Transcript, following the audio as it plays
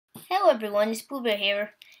everyone, it's Pooh Bear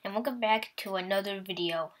here, and welcome back to another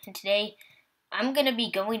video. And today, I'm gonna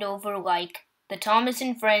be going over, the Thomas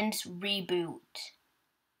and Friends reboot.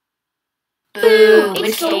 Boo!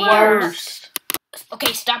 It's the worst!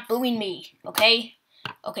 Okay, stop booing me, okay?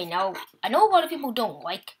 Okay, now, I know a lot of people don't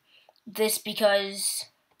like this because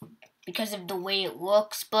of the way it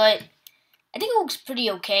looks, but I think it looks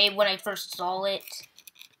pretty okay when I first saw it.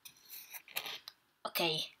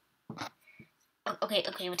 Okay,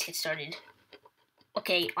 let's get started.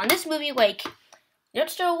 Okay, on this movie, the art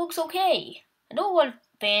style looks okay. I know a lot of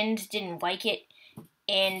fans didn't like it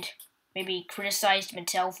and maybe criticized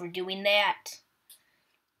Mattel for doing that.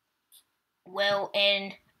 Well,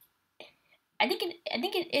 and I think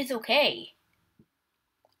it is okay.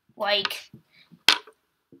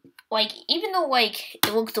 Even though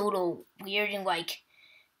it looks a little weird and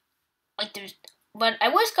but I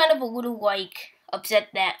was kind of a little upset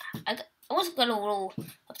that I was kind of a little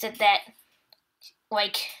upset that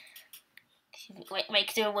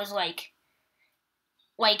there was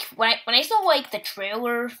when I saw the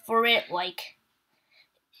trailer for it,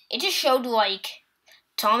 it just showed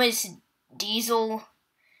Thomas, Diesel,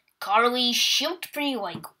 Carly. She looked pretty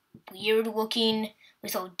weird looking. We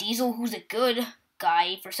saw Diesel, who's a good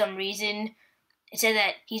guy for some reason. It said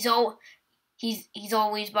that he's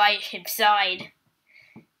always by his side.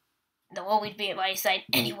 They'll always be by his side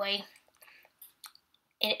anyway.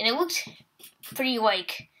 And it looked pretty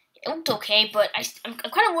it looked okay, but I'm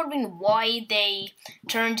kind of wondering why they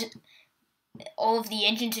turned all of the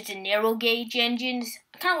engines into narrow gauge engines.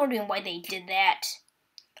 I'm kind of wondering why they did that.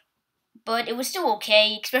 But it was still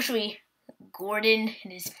okay, especially Gordon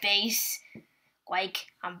and his face.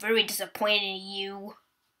 I'm very disappointed in you.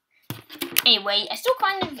 Anyway, I still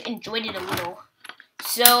kind of enjoyed it a little.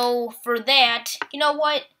 So, for that, you know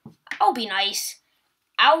what? I'll be nice.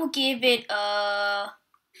 I'll give it a...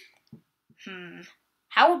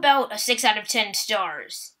 How about a 6 out of 10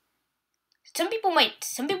 stars? Some people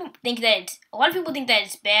think that a lot of people think that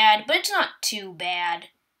it's bad, but it's not too bad.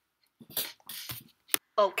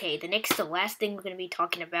 Okay, the last thing we're going to be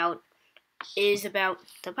talking about is about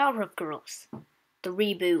the Powerpuff Girls, the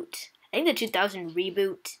reboot. I think the 2000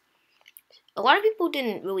 reboot. A lot of people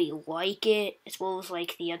didn't really like it, as well as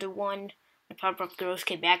the other one. The Powerpuff Girls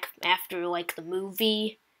came back after the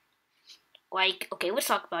movie. Okay, let's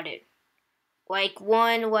talk about it.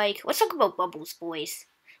 Let's talk about Bubbles' voice.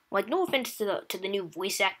 No offense to the new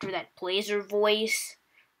voice actor that plays her voice,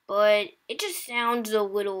 but it just sounds a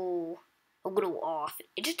little off.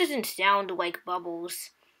 It just doesn't sound like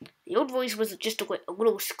Bubbles. The old voice was just a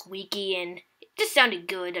little squeaky, and it just sounded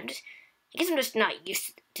good. I guess I'm just not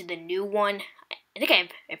used to the new one. I think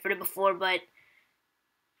I've heard it before, but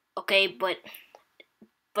okay, but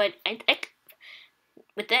I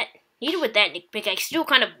with that nitpick, I still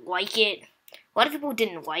kind of like it. A lot of people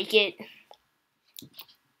didn't like it.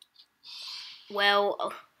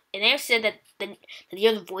 Well, and they said that the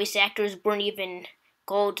other voice actors weren't even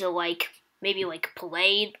called to maybe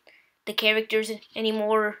play the characters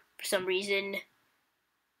anymore for some reason.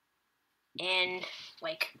 And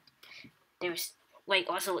there was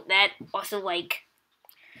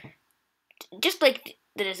just the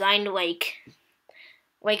design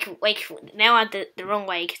now on their own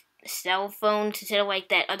cell phones instead of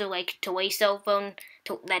that other toy cell phone,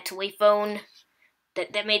 that toy phone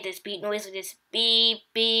that made this beep noise, this beep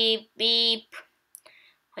beep beep,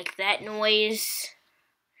 that noise.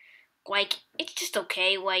 It's just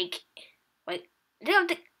okay. I don't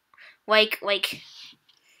think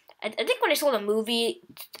I think when I saw the movie,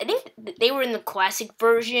 I think they were in the classic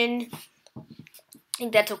version. I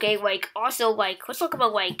think that's okay. Also let's talk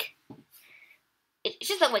about it's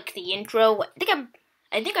just that the intro.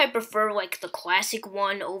 I think I prefer the classic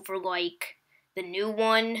one over the new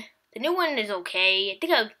one. The new one is okay.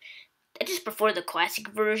 I just prefer the classic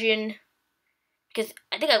version because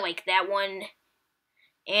I think I like that one,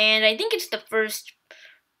 and I think it's the first.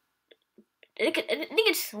 I think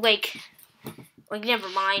it's never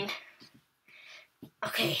mind.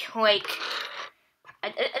 Okay, I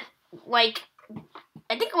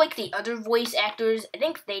think the other voice actors. I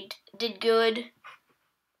think they did good.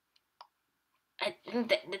 I think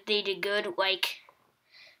that they did good.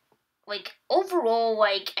 Overall,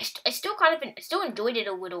 I still enjoyed it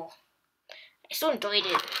a little. I still enjoyed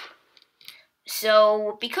it.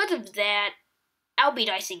 So because of that, I'll be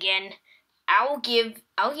nice again. I'll give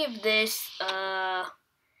this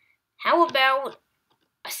how about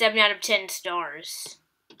a 7 out of 10 stars.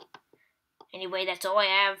 Anyway, that's all I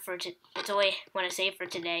have that's all I want to say for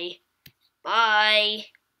today. Bye.